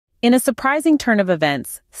In a surprising turn of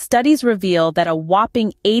events, studies reveal that a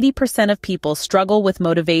whopping 80% of people struggle with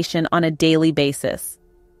motivation on a daily basis.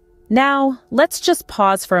 Now, let's just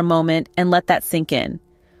pause for a moment and let that sink in.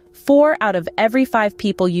 4 out of every 5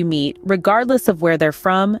 people you meet, regardless of where they're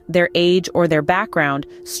from, their age, or their background,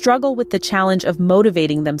 struggle with the challenge of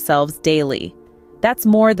motivating themselves daily. That's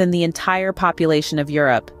more than the entire population of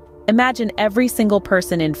Europe. Imagine every single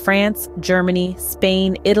person in France, Germany,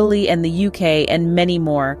 Spain, Italy, and the UK, and many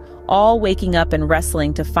more, all waking up and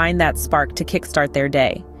wrestling to find that spark to kickstart their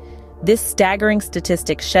day. This staggering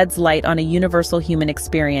statistic sheds light on a universal human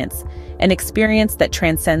experience, an experience that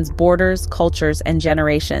transcends borders, cultures, and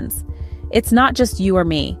generations. It's not just you or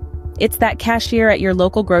me. It's that cashier at your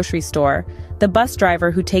local grocery store, the bus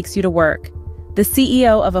driver who takes you to work, the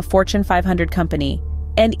CEO of a Fortune 500 company,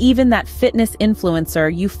 and even that fitness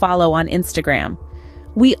influencer you follow on Instagram.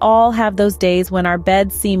 We all have those days when our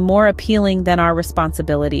beds seem more appealing than our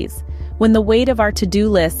responsibilities, when the weight of our to-do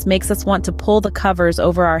lists makes us want to pull the covers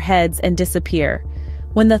over our heads and disappear,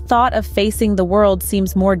 when the thought of facing the world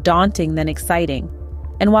seems more daunting than exciting.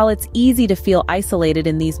 And while it's easy to feel isolated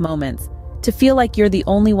in these moments, to feel like you're the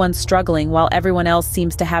only one struggling while everyone else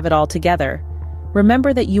seems to have it all together,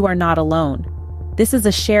 remember that you are not alone. This is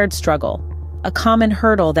a shared struggle, a common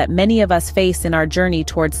hurdle that many of us face in our journey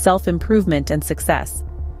towards self-improvement and success.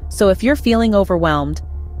 So if you're feeling overwhelmed,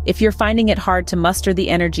 if you're finding it hard to muster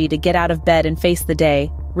the energy to get out of bed and face the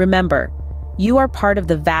day, remember, you are part of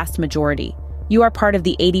the vast majority. You are part of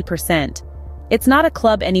the 80%. It's not a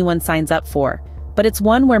club anyone signs up for, but it's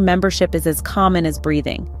one where membership is as common as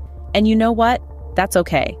breathing. And you know what? That's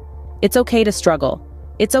okay. It's okay to struggle.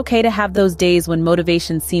 It's okay to have those days when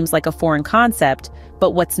motivation seems like a foreign concept,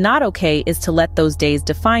 but what's not okay is to let those days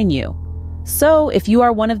define you. So if you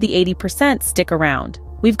are one of the 80%, stick around.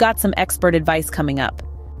 We've got some expert advice coming up.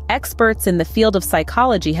 Experts in the field of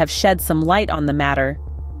psychology have shed some light on the matter.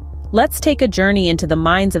 Let's take a journey into the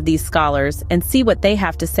minds of these scholars and see what they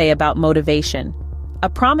have to say about motivation. A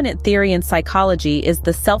prominent theory in psychology is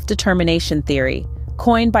the self-determination theory,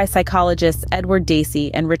 coined by psychologists Edward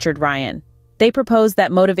Dacey and Richard Ryan. They propose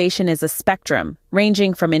that motivation is a spectrum,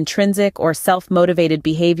 ranging from intrinsic or self-motivated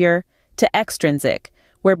behavior to extrinsic,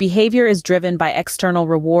 where behavior is driven by external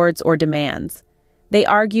rewards or demands. They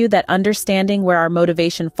argue that understanding where our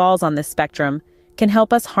motivation falls on this spectrum can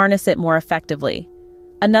help us harness it more effectively.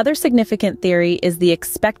 Another significant theory is the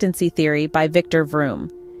expectancy theory by Victor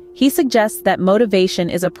Vroom. He suggests that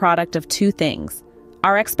motivation is a product of 2 things: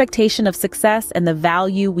 our expectation of success and the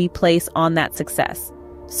value we place on that success.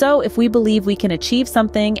 So if we believe we can achieve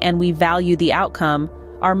something and we value the outcome,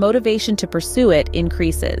 our motivation to pursue it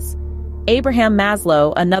increases. Abraham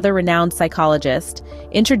Maslow, another renowned psychologist,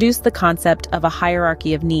 introduced the concept of a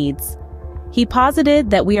hierarchy of needs. He posited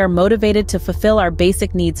that we are motivated to fulfill our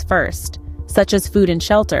basic needs first, such as food and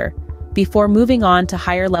shelter, before moving on to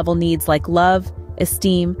higher-level needs like love,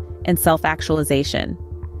 esteem, and self-actualization.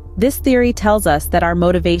 This theory tells us that our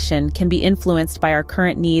motivation can be influenced by our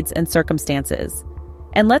current needs and circumstances.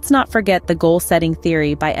 And let's not forget the goal-setting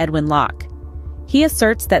theory by Edwin Locke. He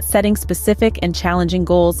asserts that setting specific and challenging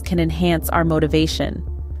goals can enhance our motivation.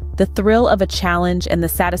 The thrill of a challenge and the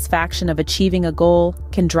satisfaction of achieving a goal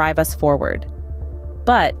can drive us forward.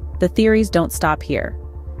 But the theories don't stop here.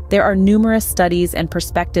 There are numerous studies and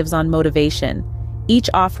perspectives on motivation, each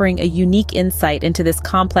offering a unique insight into this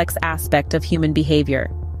complex aspect of human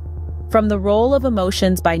behavior. From the role of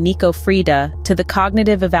emotions by Nico Frida to the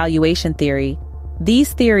cognitive evaluation theory,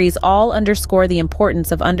 these theories all underscore the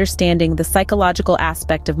importance of understanding the psychological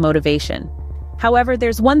aspect of motivation. However,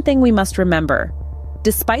 there's one thing we must remember.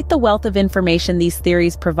 Despite the wealth of information these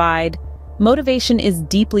theories provide, motivation is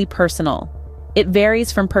deeply personal. It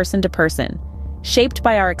varies from person to person, shaped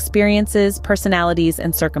by our experiences, personalities,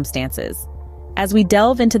 and circumstances. As we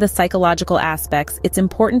delve into the psychological aspects, it's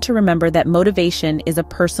important to remember that motivation is a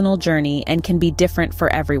personal journey and can be different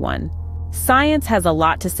for everyone. Science has a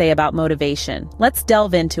lot to say about motivation. Let's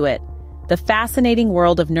delve into it. The fascinating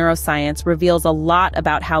world of neuroscience reveals a lot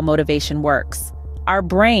about how motivation works. Our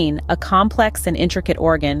brain, a complex and intricate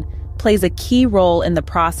organ, plays a key role in the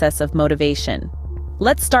process of motivation.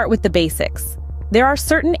 Let's start with the basics. There are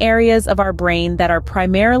certain areas of our brain that are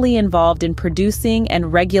primarily involved in producing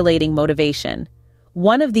and regulating motivation.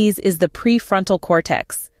 One of these is the prefrontal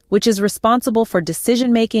cortex, which is responsible for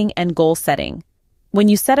decision-making and goal setting. When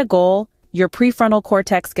you set a goal, your prefrontal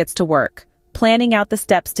cortex gets to work, planning out the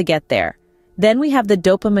steps to get there. Then we have the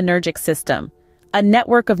dopaminergic system, a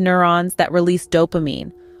network of neurons that release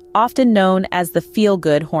dopamine, often known as the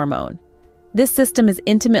feel-good hormone. This system is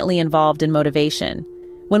intimately involved in motivation.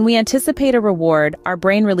 When we anticipate a reward, our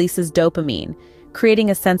brain releases dopamine, creating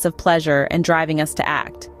a sense of pleasure and driving us to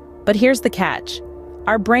act. But here's the catch.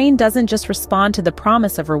 Our brain doesn't just respond to the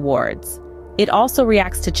promise of rewards. It also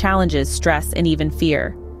reacts to challenges, stress, and even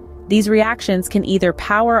fear. These reactions can either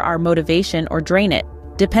power our motivation or drain it,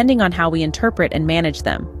 depending on how we interpret and manage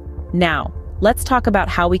them. Now, let's talk about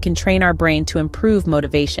how we can train our brain to improve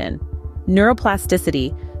motivation.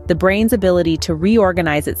 Neuroplasticity, the brain's ability to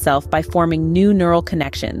reorganize itself by forming new neural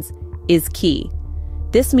connections, is key.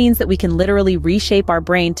 This means that we can literally reshape our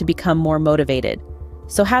brain to become more motivated.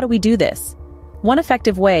 So how do we do this? One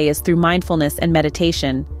effective way is through mindfulness and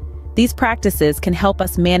meditation. These practices can help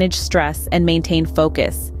us manage stress and maintain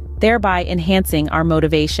focus, thereby enhancing our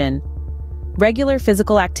motivation. Regular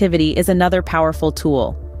physical activity is another powerful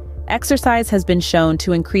tool. Exercise has been shown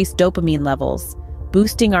to increase dopamine levels,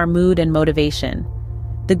 boosting our mood and motivation.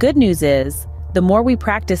 The good news is, the more we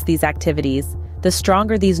practice these activities, the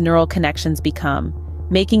stronger these neural connections become,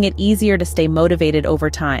 making it easier to stay motivated over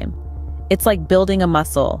time. It's like building a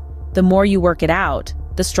muscle. The more you work it out,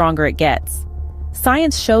 the stronger it gets.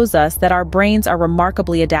 Science shows us that our brains are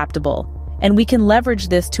remarkably adaptable, and we can leverage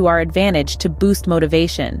this to our advantage to boost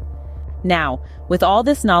motivation. Now, with all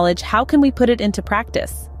this knowledge, how can we put it into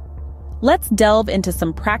practice? Let's delve into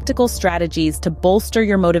some practical strategies to bolster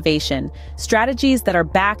your motivation, strategies that are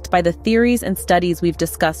backed by the theories and studies we've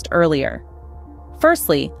discussed earlier.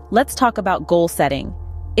 Firstly, let's talk about goal setting.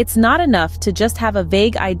 It's not enough to just have a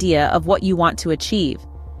vague idea of what you want to achieve.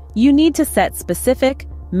 You need to set specific,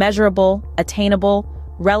 measurable, attainable,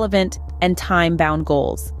 relevant, and time-bound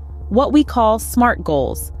goals, what we call SMART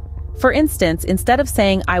goals. For instance, instead of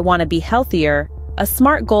saying, "I want to be healthier," a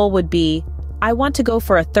SMART goal would be, "I want to go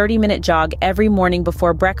for a 30-minute jog every morning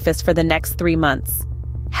before breakfast for the next 3 months."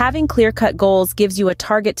 Having clear-cut goals gives you a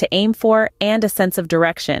target to aim for and a sense of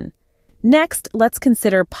direction. Next, let's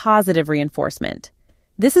consider positive reinforcement.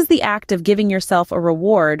 This is the act of giving yourself a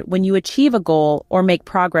reward when you achieve a goal or make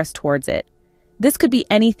progress towards it. This could be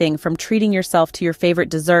anything from treating yourself to your favorite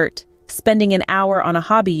dessert, spending an hour on a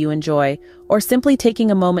hobby you enjoy, or simply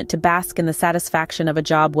taking a moment to bask in the satisfaction of a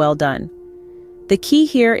job well done. The key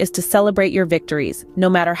here is to celebrate your victories, no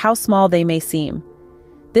matter how small they may seem.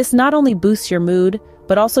 This not only boosts your mood,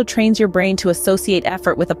 but also trains your brain to associate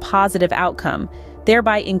effort with a positive outcome,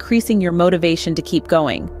 thereby increasing your motivation to keep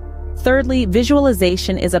going. Thirdly,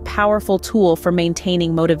 visualization is a powerful tool for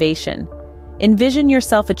maintaining motivation. Envision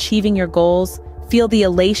yourself achieving your goals, feel the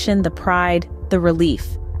elation, the pride, the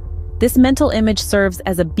relief. This mental image serves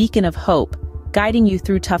as a beacon of hope, guiding you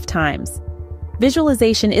through tough times.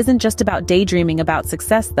 Visualization isn't just about daydreaming about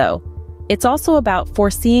success, though. It's also about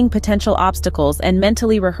foreseeing potential obstacles and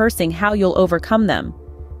mentally rehearsing how you'll overcome them.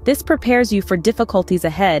 This prepares you for difficulties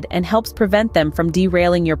ahead and helps prevent them from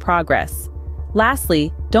derailing your progress.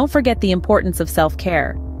 Lastly, don't forget the importance of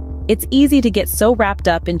self-care. It's easy to get so wrapped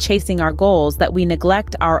up in chasing our goals that we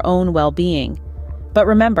neglect our own well-being. But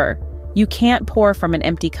remember, you can't pour from an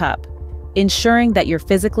empty cup. Ensuring that you're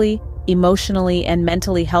physically, emotionally, and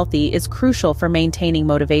mentally healthy is crucial for maintaining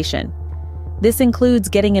motivation. This includes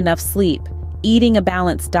getting enough sleep, eating a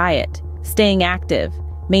balanced diet, staying active,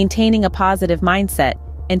 maintaining a positive mindset,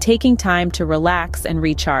 and taking time to relax and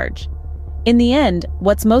recharge. In the end,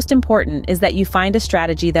 what's most important is that you find a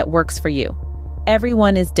strategy that works for you.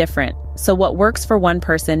 Everyone is different, so what works for one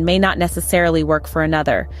person may not necessarily work for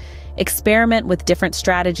another. Experiment with different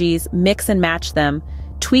strategies, mix and match them,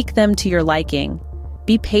 tweak them to your liking.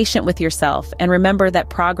 Be patient with yourself, and remember that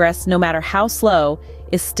progress, no matter how slow,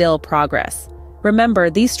 is still progress. Remember,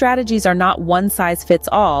 these strategies are not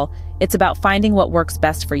one-size-fits-all. It's about finding what works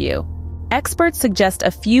best for you. Experts suggest a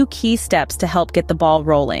few key steps to help get the ball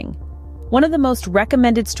rolling. One of the most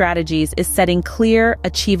recommended strategies is setting clear,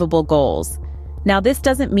 achievable goals. Now, this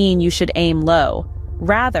doesn't mean you should aim low.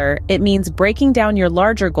 Rather, it means breaking down your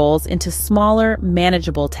larger goals into smaller,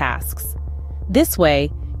 manageable tasks. This way,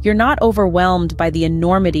 you're not overwhelmed by the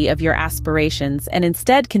enormity of your aspirations and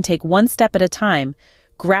instead can take one step at a time,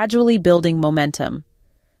 gradually building momentum.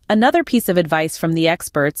 Another piece of advice from the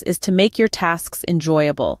experts is to make your tasks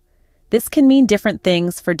enjoyable. This can mean different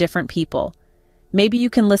things for different people. Maybe you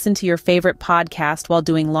can listen to your favorite podcast while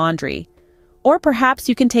doing laundry. Or perhaps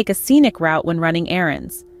you can take a scenic route when running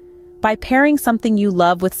errands. By pairing something you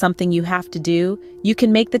love with something you have to do, you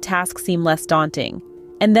can make the task seem less daunting.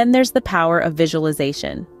 And then there's the power of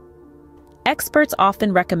visualization. Experts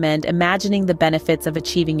often recommend imagining the benefits of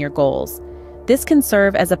achieving your goals. This can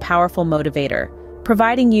serve as a powerful motivator,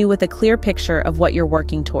 providing you with a clear picture of what you're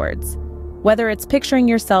working towards. Whether it's picturing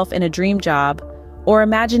yourself in a dream job or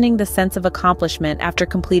imagining the sense of accomplishment after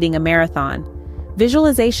completing a marathon,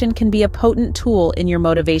 visualization can be a potent tool in your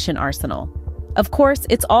motivation arsenal. Of course,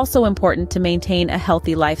 it's also important to maintain a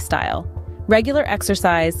healthy lifestyle. Regular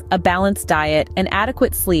exercise, a balanced diet, and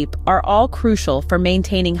adequate sleep are all crucial for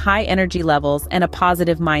maintaining high energy levels and a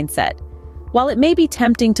positive mindset. While it may be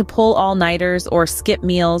tempting to pull all-nighters or skip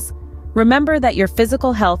meals, remember that your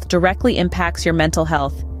physical health directly impacts your mental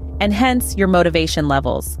health, and hence your motivation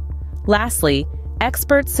levels. Lastly,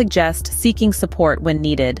 experts suggest seeking support when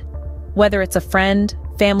needed. Whether it's a friend,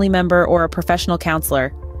 family member, or a professional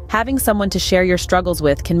counselor, having someone to share your struggles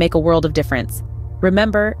with can make a world of difference.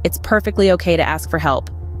 Remember, it's perfectly okay to ask for help.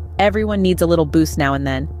 Everyone needs a little boost now and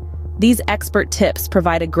then. These expert tips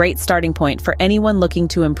provide a great starting point for anyone looking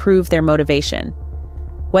to improve their motivation.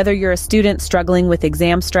 Whether you're a student struggling with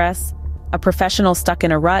exam stress, a professional stuck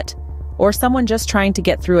in a rut, or someone just trying to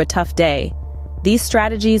get through a tough day, these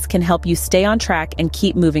strategies can help you stay on track and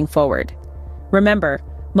keep moving forward. Remember,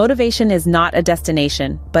 motivation is not a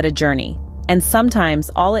destination, but a journey. And sometimes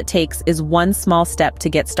all it takes is one small step to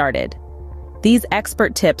get started. These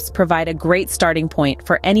expert tips provide a great starting point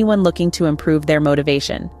for anyone looking to improve their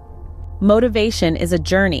motivation. Motivation is a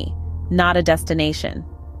journey, not a destination.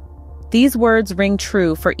 These words ring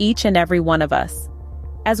true for each and every one of us.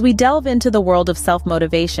 As we delve into the world of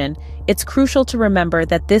self-motivation, it's crucial to remember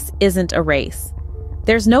that this isn't a race.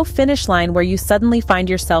 There's no finish line where you suddenly find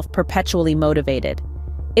yourself perpetually motivated.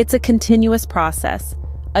 It's a continuous process,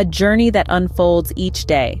 a journey that unfolds each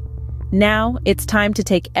day. Now, it's time to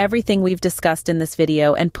take everything we've discussed in this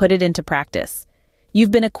video and put it into practice.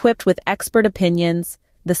 You've been equipped with expert opinions,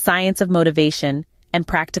 the science of motivation, and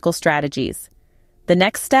practical strategies. The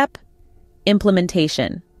next step?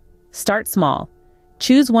 Implementation. Start small.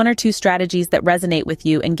 Choose one or two strategies that resonate with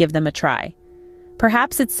you and give them a try.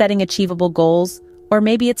 Perhaps it's setting achievable goals, or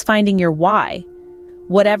maybe it's finding your why.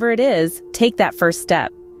 Whatever it is, take that first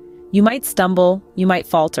step. You might stumble, you might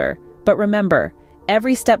falter, but remember,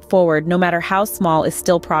 every step forward, no matter how small, is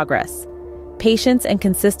still progress. Patience and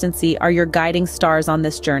consistency are your guiding stars on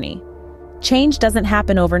this journey. Change doesn't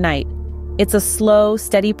happen overnight. It's a slow,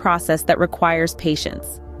 steady process that requires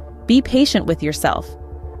patience. Be patient with yourself.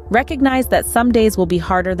 Recognize that some days will be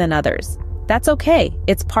harder than others. That's okay,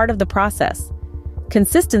 it's part of the process.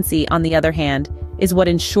 Consistency, on the other hand, is what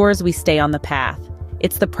ensures we stay on the path.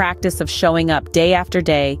 It's the practice of showing up day after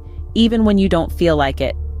day, even when you don't feel like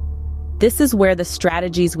it. This is where the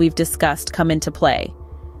strategies we've discussed come into play.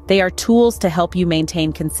 They are tools to help you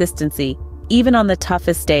maintain consistency, even on the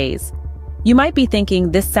toughest days. You might be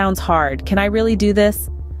thinking, this sounds hard, can I really do this?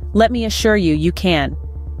 Let me assure you, you can.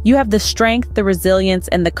 You have the strength, the resilience,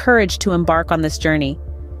 and the courage to embark on this journey.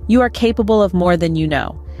 You are capable of more than you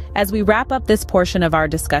know. As we wrap up this portion of our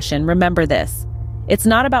discussion, remember this. It's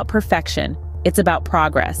not about perfection, it's about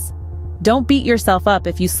progress. Don't beat yourself up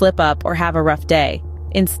if you slip up or have a rough day.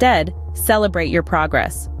 Instead, celebrate your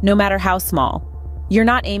progress, no matter how small. You're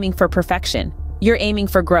not aiming for perfection. You're aiming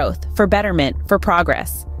for growth, for betterment, for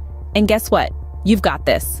progress. And guess what? You've got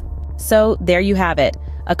this. So, there you have it,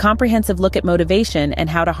 a comprehensive look at motivation and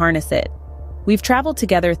how to harness it. We've traveled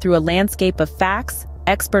together through a landscape of facts,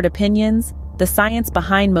 expert opinions, the science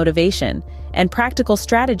behind motivation, and practical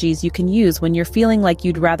strategies you can use when you're feeling like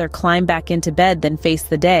you'd rather climb back into bed than face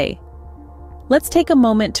the day. Let's take a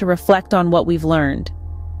moment to reflect on what we've learned.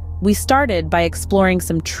 We started by exploring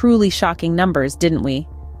some truly shocking numbers, didn't we?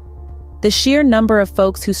 The sheer number of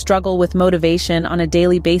folks who struggle with motivation on a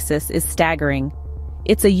daily basis is staggering.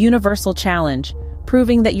 It's a universal challenge,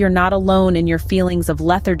 proving that you're not alone in your feelings of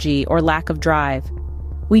lethargy or lack of drive.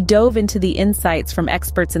 We dove into the insights from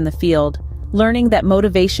experts in the field, learning that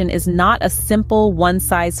motivation is not a simple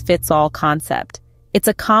one-size-fits-all concept. It's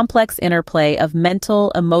a complex interplay of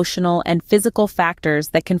mental, emotional, and physical factors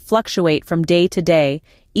that can fluctuate from day to day,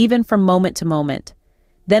 even from moment to moment.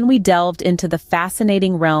 Then we delved into the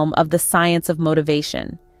fascinating realm of the science of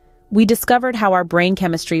motivation. We discovered how our brain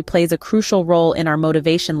chemistry plays a crucial role in our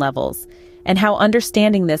motivation levels, and how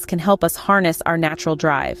understanding this can help us harness our natural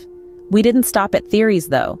drive. We didn't stop at theories,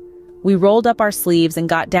 though. We rolled up our sleeves and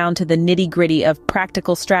got down to the nitty-gritty of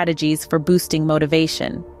practical strategies for boosting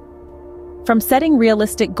motivation. From setting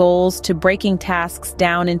realistic goals to breaking tasks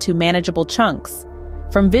down into manageable chunks,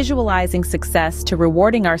 from visualizing success to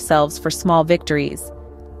rewarding ourselves for small victories,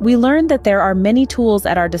 we learned that there are many tools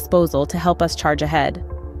at our disposal to help us charge ahead.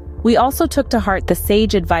 We also took to heart the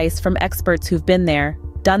sage advice from experts who've been there,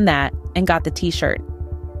 done that, and got the t-shirt.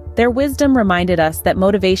 Their wisdom reminded us that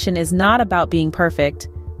motivation is not about being perfect,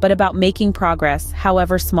 but about making progress,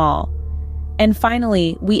 however small. And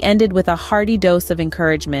finally, we ended with a hearty dose of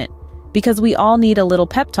encouragement, because we all need a little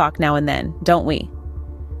pep talk now and then, don't we?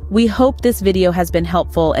 We hope this video has been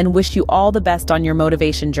helpful and wish you all the best on your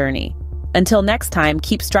motivation journey. Until next time,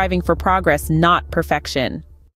 keep striving for progress, not perfection.